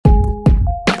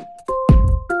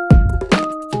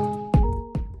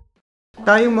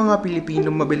Tayong mga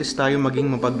Pilipino, mabilis tayo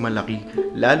maging mapagmalaki,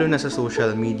 lalo na sa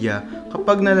social media,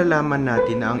 kapag nalalaman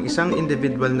natin na ang isang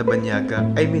individual na banyaga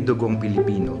ay may dugong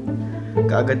Pilipino.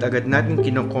 Kaagad-agad natin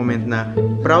kino-comment na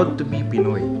proud to be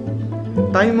Pinoy.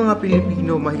 Tayong mga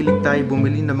Pilipino, mahilig tayo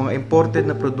bumili ng mga imported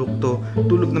na produkto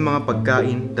tulad ng mga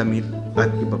pagkain, damit at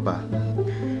iba pa.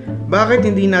 Bakit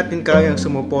hindi natin kayang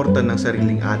sumuporta ng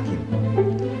sariling atin?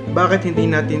 Bakit hindi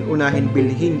natin unahin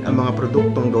bilhin ang mga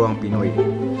produktong gawang Pinoy?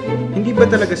 Hindi ba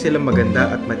talaga sila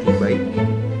maganda at matibay?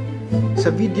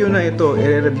 Sa video na ito,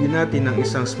 i-review natin ang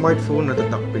isang smartphone na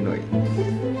tatak Pinoy.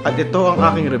 At ito ang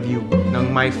aking review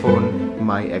ng MyPhone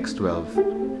myX12.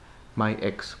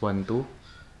 myX12?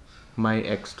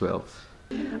 myX12.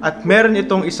 At meron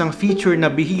itong isang feature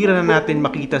na bihira na natin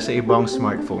makita sa ibang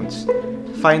smartphones.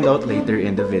 Find out later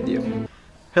in the video.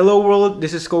 Hello world,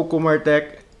 this is Coco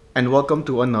Martech, and welcome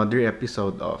to another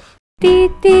episode of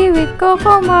TT with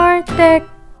Coco Martech.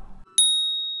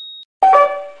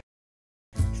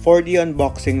 For the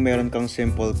unboxing, meron kang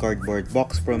simple cardboard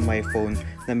box from MyPhone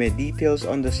na may details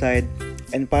on the side,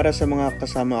 and para sa mga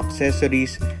kasama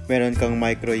accessories, meron kang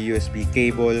micro USB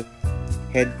cable,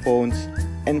 headphones,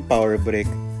 and power brick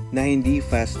na hindi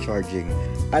fast charging.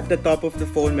 At the top of the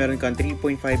phone, meron kang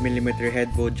 3.5mm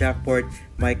headphone jack port,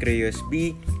 micro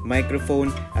USB,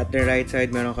 microphone. At the right side,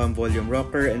 meron kang volume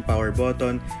rocker and power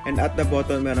button. And at the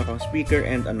bottom, meron kang speaker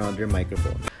and another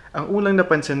microphone. Ang unang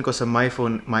napansin ko sa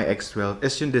MyPhone myX12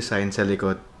 is yung design sa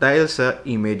likod dahil sa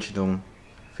image ng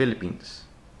Philippines.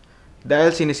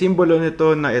 Dahil sinisimbolo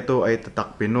nito na ito ay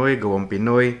tatak Pinoy, gawang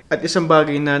Pinoy. At isang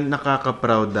bagay na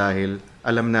nakaka-proud dahil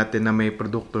alam natin na may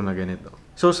produkto na ganito.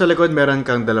 So sa likod meron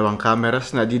kang dalawang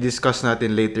cameras na di-discuss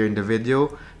natin later in the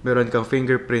video. Meron kang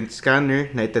fingerprint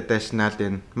scanner na itetest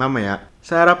natin mamaya.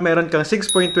 Sa harap meron kang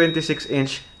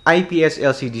 6.26-inch IPS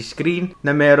LCD screen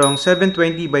na merong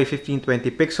 720 by 1520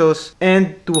 pixels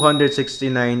and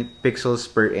 269 pixels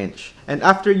per inch. And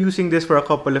after using this for a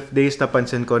couple of days,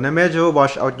 napansin ko na medyo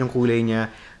wash out yung kulay niya.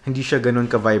 Hindi siya ganun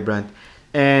ka-vibrant.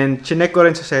 And chinek ko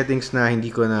rin sa settings na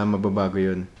hindi ko na mababago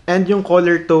yun. And yung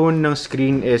color tone ng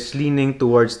screen is leaning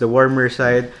towards the warmer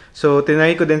side. So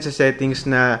tinry ko din sa settings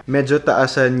na medyo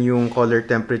taasan yung color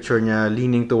temperature niya,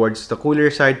 leaning towards the cooler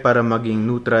side para maging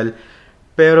neutral.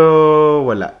 Pero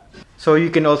wala. So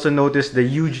you can also notice the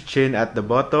huge chin at the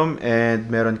bottom, and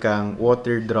meron kang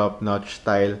water drop notch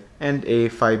style and a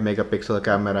 5-megapixel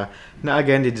camera na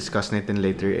again di-discuss natin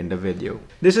later in the video.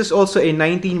 This is also a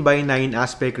 19:9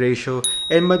 aspect ratio,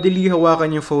 and madali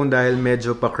hawakan yung phone dahil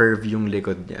medyo pa-curve yung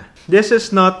likod niya. This is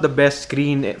not the best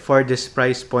screen for this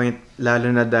price point,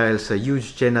 lalo na dahil sa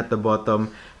huge chin at the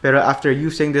bottom. Pero after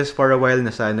using this for a while,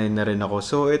 nasanay na rin ako,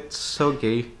 so it's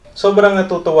okay. Sobrang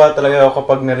natutuwa talaga ako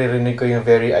kapag naririnig ko yung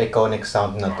very iconic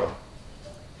sound na to.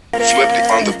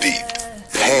 Flipped on the beat.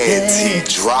 Panty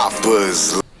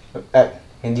droppers.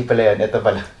 Hindi pala yan. Ito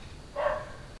pala.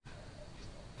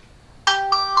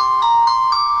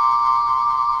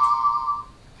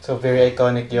 So, very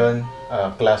iconic yun.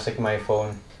 Classic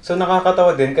MyPhone. So,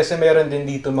 nakakatawa din kasi meron din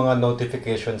dito mga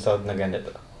notification sound na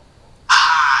ganito.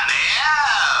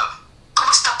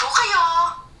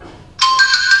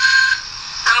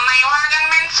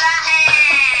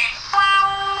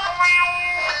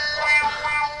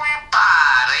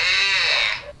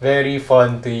 Very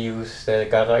fun to use.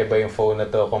 Kakaiba yung phone na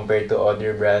to compared to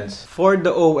other brands. For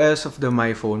the OS of the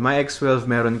MyPhone myX12,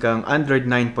 meron kang Android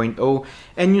 9.0,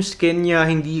 and yung skin niya,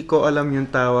 hindi ko alam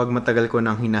yung tawag. Matagal ko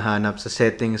nang hinahanap sa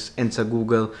settings and sa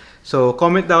Google. So,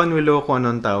 comment down below kung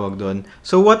anong tawag doon.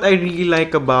 So, what I really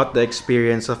like about the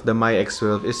experience of the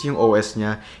myX12 is yung OS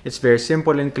niya. It's very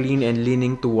simple and clean and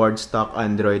leaning towards stock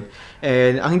Android.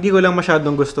 And ang hindi ko lang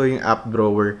masyadong gusto yung app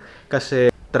drawer kasi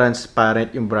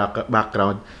transparent yung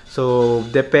background. So,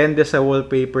 depende sa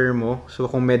wallpaper mo. So,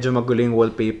 kung medyo magulo yung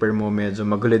wallpaper mo, medyo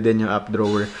magulo din yung app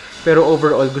drawer. Pero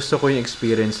overall, gusto ko yung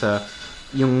experience sa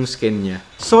yung skin niya.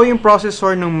 So, yung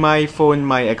processor ng MyPhone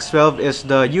myX12 is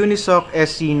the Unisoc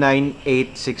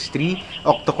SC9863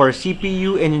 octa-core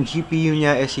CPU, and yung GPU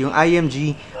niya is yung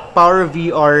IMG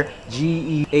PowerVR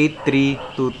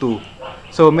GE8322.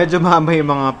 So, medyo mahaba yung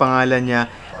mga pangalan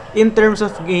niya. In terms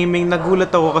of gaming,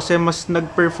 nagulat ako kasi mas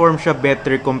nag-perform siya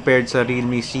better compared sa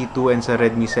Realme C2 and sa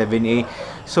Redmi 7A.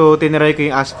 So, tinry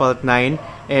ko yung Asphalt 9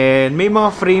 and may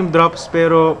mga frame drops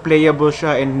pero playable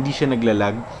siya and hindi siya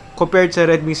naglalag. Compared sa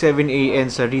Redmi 7A and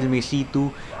sa Realme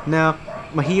C2 na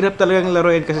mahirap talagang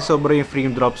laruin kasi sobrang yung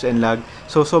frame drops and lag.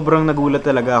 So, sobrang nagulat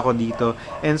talaga ako dito.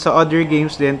 And sa other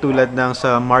games din tulad ng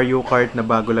sa Mario Kart na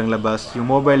bago lang labas,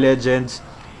 yung Mobile Legends,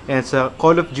 and sa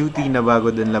Call of Duty na bago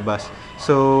din labas.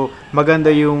 So,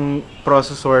 maganda yung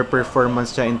processor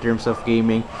performance niya in terms of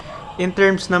gaming. In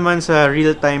terms naman sa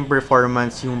real-time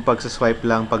performance, yung pagsaswipe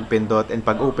lang, pagpindot, and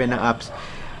pag-open ng apps,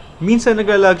 minsan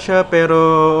naglalag siya pero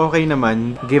okay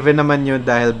naman. Given naman yun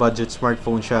dahil budget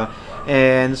smartphone siya.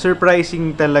 And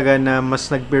surprising talaga na mas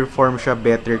nag-perform siya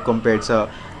better compared sa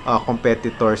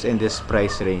competitors in this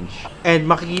price range. And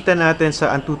makikita natin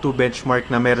sa Antutu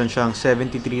benchmark na meron siyang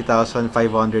 73,574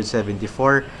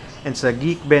 and sa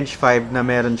Geekbench 5 na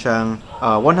meron siyang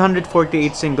 148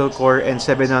 single core and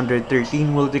 713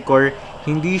 multi-core.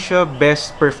 Hindi siya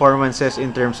best performances in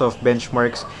terms of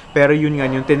benchmarks, pero yun nga,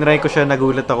 yung tinry ko siya,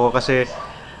 nagulat ako kasi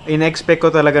in-expect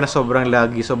ko talaga na sobrang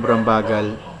laggy, sobrang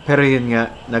bagal. Pero yun nga,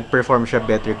 nag-perform siya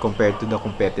better compared to the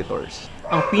competitors.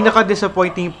 Ang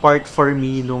pinaka-disappointing part for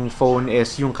me nung phone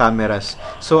is yung cameras.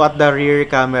 So at the rear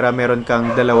camera, meron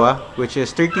kang dalawa, which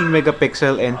is 13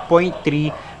 megapixel and 0.3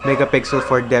 megapixel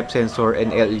for depth sensor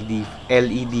and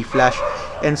LED flash.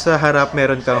 And sa harap,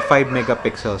 meron kang 5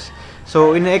 megapixels.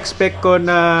 So, ina-expect ko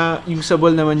na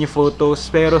usable naman yung photos,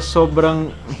 pero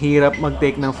sobrang hirap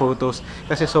mag-take ng photos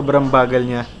kasi sobrang bagal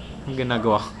niya. Ang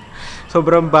ginagawa.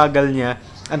 Sobrang bagal niya.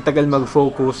 Ang tagal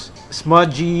mag-focus.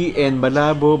 Smudgy and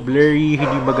malabo, blurry,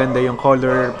 hindi maganda yung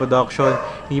color production,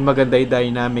 hindi maganda yung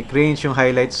dynamic range, yung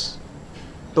highlights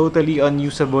totally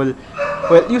unusable.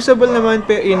 Well, usable naman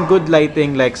in good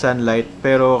lighting like sunlight,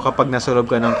 pero kapag nasa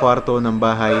loob ka ng kwarto, ng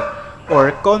bahay,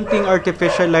 or konting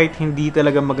artificial light, hindi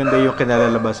talaga maganda yung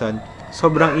kinalalabasan.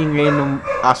 Sobrang ingay nung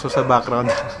aso sa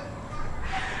background.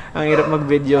 Ang hirap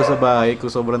mag-video sa bahay kung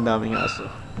sobrang daming aso.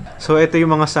 So, ito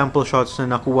yung mga sample shots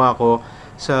na nakuha ko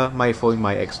sa MyPhone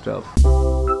myX12.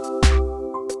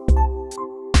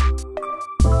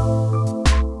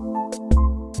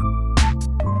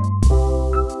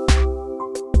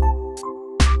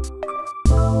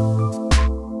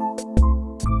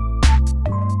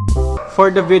 For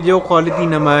the video quality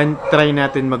naman, try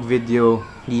natin mag-video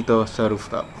dito sa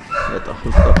rooftop. Ito,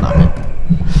 rooftop namin.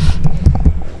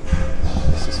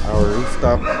 This is our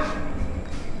rooftop.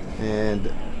 And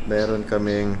meron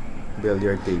kaming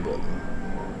billiard table.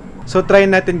 So, try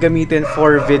natin gamitin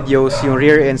for videos yung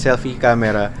rear and selfie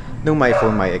camera ng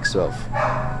MyPhone myX12.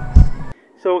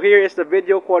 So, here is the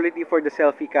video quality for the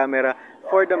selfie camera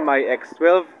for the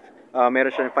myX12.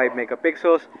 Meron siyang 5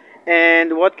 megapixels.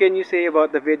 And what can you say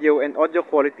about the video and audio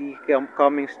quality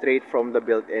coming straight from the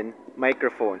built-in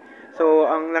microphone? So,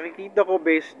 ang nakikita ko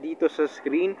based dito sa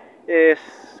screen is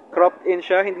cropped in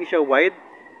siya, hindi siya wide.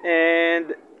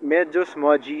 And medyo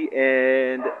smudgy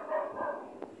and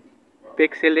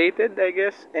pixelated, I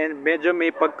guess. And medyo may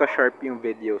pagka-sharp yung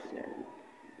videos niya.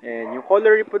 And yung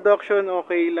color reproduction,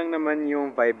 okay lang naman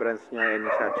yung vibrance niya and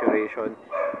yung saturation.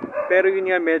 Pero yun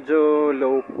nga, medyo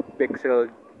low pixel,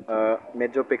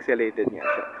 medyo pixelated nga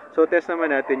siya. So, test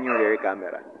naman natin yung rear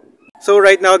camera. So,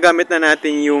 right now, gamit na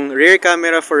natin yung rear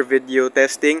camera for video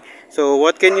testing. So,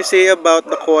 what can you say about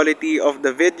the quality of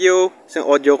the video? Sa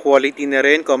audio quality na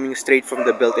rin, coming straight from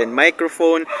the built-in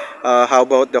microphone. How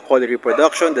about the color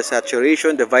reproduction, the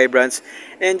saturation, the vibrance,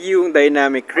 and yung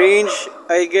dynamic range?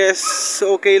 I guess,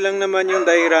 okay lang naman yung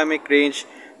dynamic range.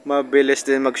 Mabilis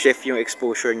din mag-shift yung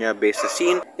exposure niya based sa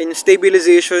scene. In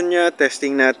stabilization niya,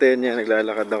 testing natin. Yan,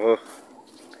 naglalakad ako.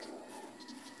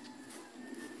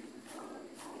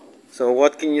 So,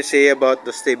 what can you say about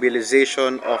the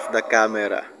stabilization of the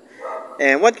camera?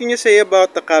 And what can you say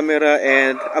about the camera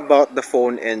and about the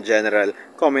phone in general?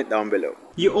 Comment down below.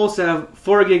 You also have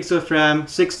 4 gigs of RAM,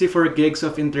 64 gigs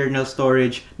of internal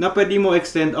storage na pwede mo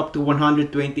extend up to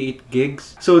 128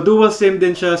 gigs. So, dual SIM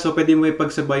din siya. So, pwede mo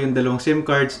ipagsabay yung dalawang SIM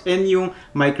cards and yung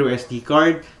micro SD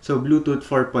card. So, Bluetooth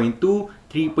 4.2,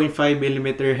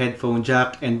 3.5mm headphone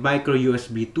jack, and micro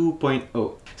USB 2.0.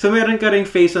 So, meron ka ring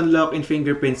face unlock and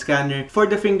fingerprint scanner. For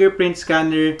the fingerprint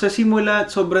scanner, sa simula,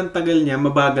 sobrang tagal niya,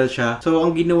 mabagal siya. So,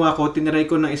 ang ginawa ko, tinry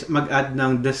ko na mag-add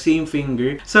ng the same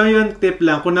finger. So, yun, tip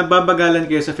lang, kung nababagalan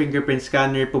kayo sa fingerprint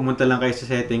scanner, pumunta lang kayo sa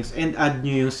settings and add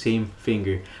nyo yung same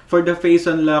finger. For the face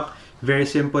unlock, very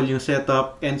simple yung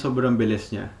setup and sobrang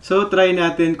bilis niya. So, try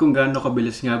natin kung gaano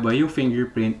kabilis nga ba yung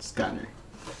fingerprint scanner.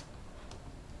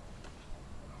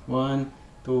 1,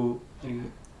 2,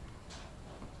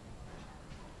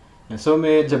 3. So,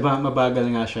 medyo mabagal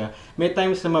nga siya. May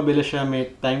times na mabilis siya, may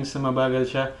times na mabagal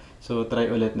siya. So, try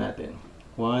ulit natin.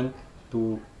 1,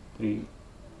 2, 3.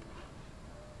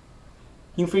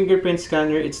 Yung fingerprint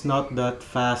scanner, it's not that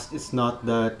fast, it's not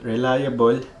that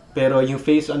reliable. Pero yung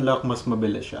face unlock, mas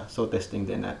mabilis siya. So, testing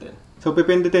din natin. So,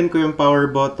 pipindutin ko yung power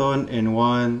button and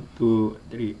 1, 2,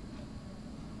 3.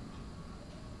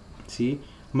 See?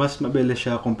 Mas mabilis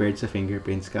siya compared sa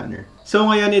fingerprint scanner. So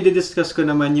ngayon, i-discuss ko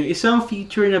naman yung isang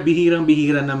feature na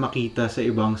bihirang-bihira na makita sa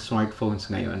ibang smartphones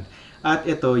ngayon. At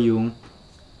ito yung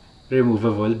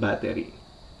removable battery.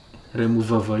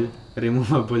 Removable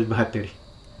battery.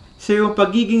 So yung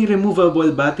pagiging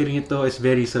removable battery nito is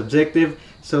very subjective.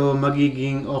 So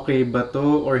magiging okay ba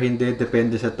to or hindi,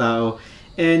 depende sa tao.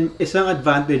 And isang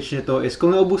advantage nito is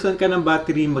kung naubusan ka ng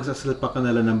battery, magsasalpa ka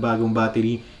na lang ng bagong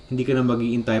battery. Hindi ka na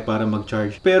mag-iintay para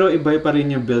mag-charge. Pero iba pa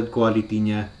rin yung build quality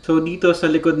niya. So dito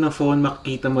sa likod ng phone,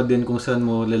 makikita mo din kung saan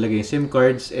mo lalagay SIM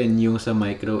cards and yung sa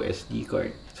micro SD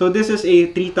card. So this is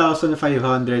a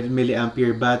 3,500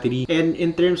 mAh battery, and in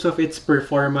terms of its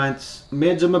performance,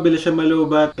 medyo mabilis siya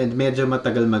malobat and medyo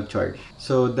matagal mag-charge.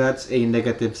 So that's a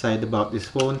negative side about this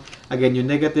phone. Again, yung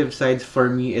negative sides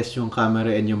for me is yung camera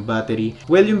and yung battery.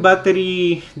 Well, yung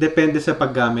battery depende sa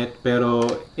paggamit, pero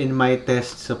in my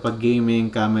test sa pag-gaming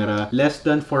camera, less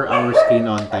than 4 hours screen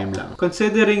on time lang.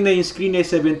 Considering na yung screen ay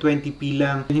 720p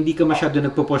lang, hindi ka masyado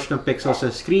nagpo-push ng pixels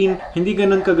sa screen, hindi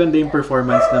ganun kaganda yung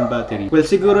performance ng battery. Well,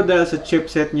 siguro dahil sa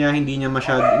chipset niya, hindi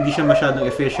siya masyadong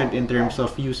efficient in terms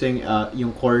of using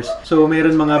yung cores. So,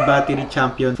 meron mga battery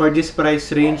champion. For this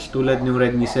price range, tulad ng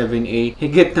Redmi 7A,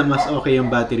 higit na mas okay yung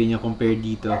battery niya compared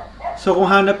dito. So,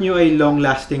 kung hanap nyo ay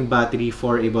long-lasting battery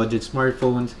for a budget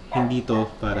smartphones, hindi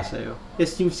to para sa'yo.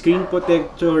 Yes, yung screen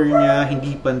protector niya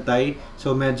hindi pantay.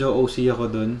 So, medyo OC ako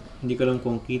dun. Hindi ko lang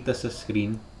kung kita sa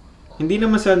screen. Hindi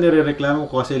naman sa nire-reklamo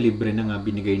ko kasi libre na nga,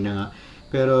 binigay na nga.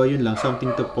 Pero yun lang,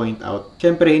 something to point out.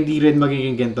 Siyempre, hindi rin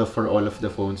magiging ganito for all of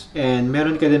the phones. And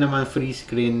meron ka din naman free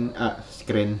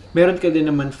meron ka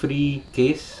din naman free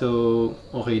case. So,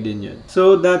 okay din yun.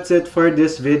 So, that's it for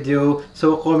this video.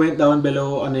 So, comment down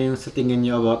below ano yung sa tingin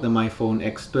nyo about the MyPhone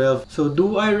X12. So,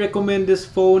 do I recommend this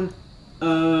phone?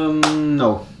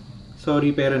 No.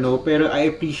 Sorry, pero no. Pero I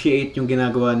appreciate yung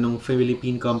ginagawa ng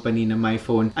Philippine company na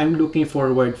MyPhone. I'm looking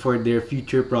forward for their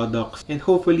future products. And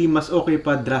hopefully, mas okay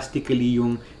pa drastically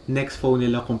yung next phone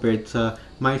nila compared sa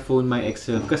MyPhone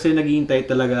myX12. Kasi naghihintay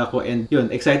talaga ako and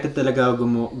yun, excited talaga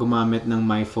ako gumamit ng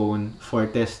MyPhone for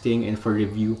testing and for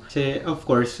review. Kasi of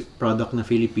course, product na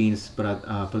Philippines,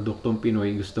 produktong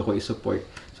Pinoy, gusto ko i-support.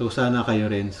 So sana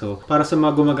kayo rin. So para sa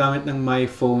mga gumagamit ng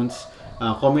MyPhones,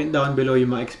 comment down below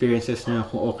yung mga experiences nyo,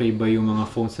 kung okay ba yung mga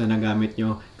phones na nagamit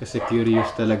nyo. Kasi curious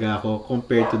talaga ako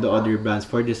compared to the other brands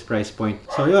for this price point.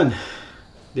 So yun,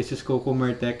 this is Coco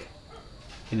Martech,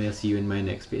 and I'll see you in my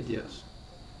next videos.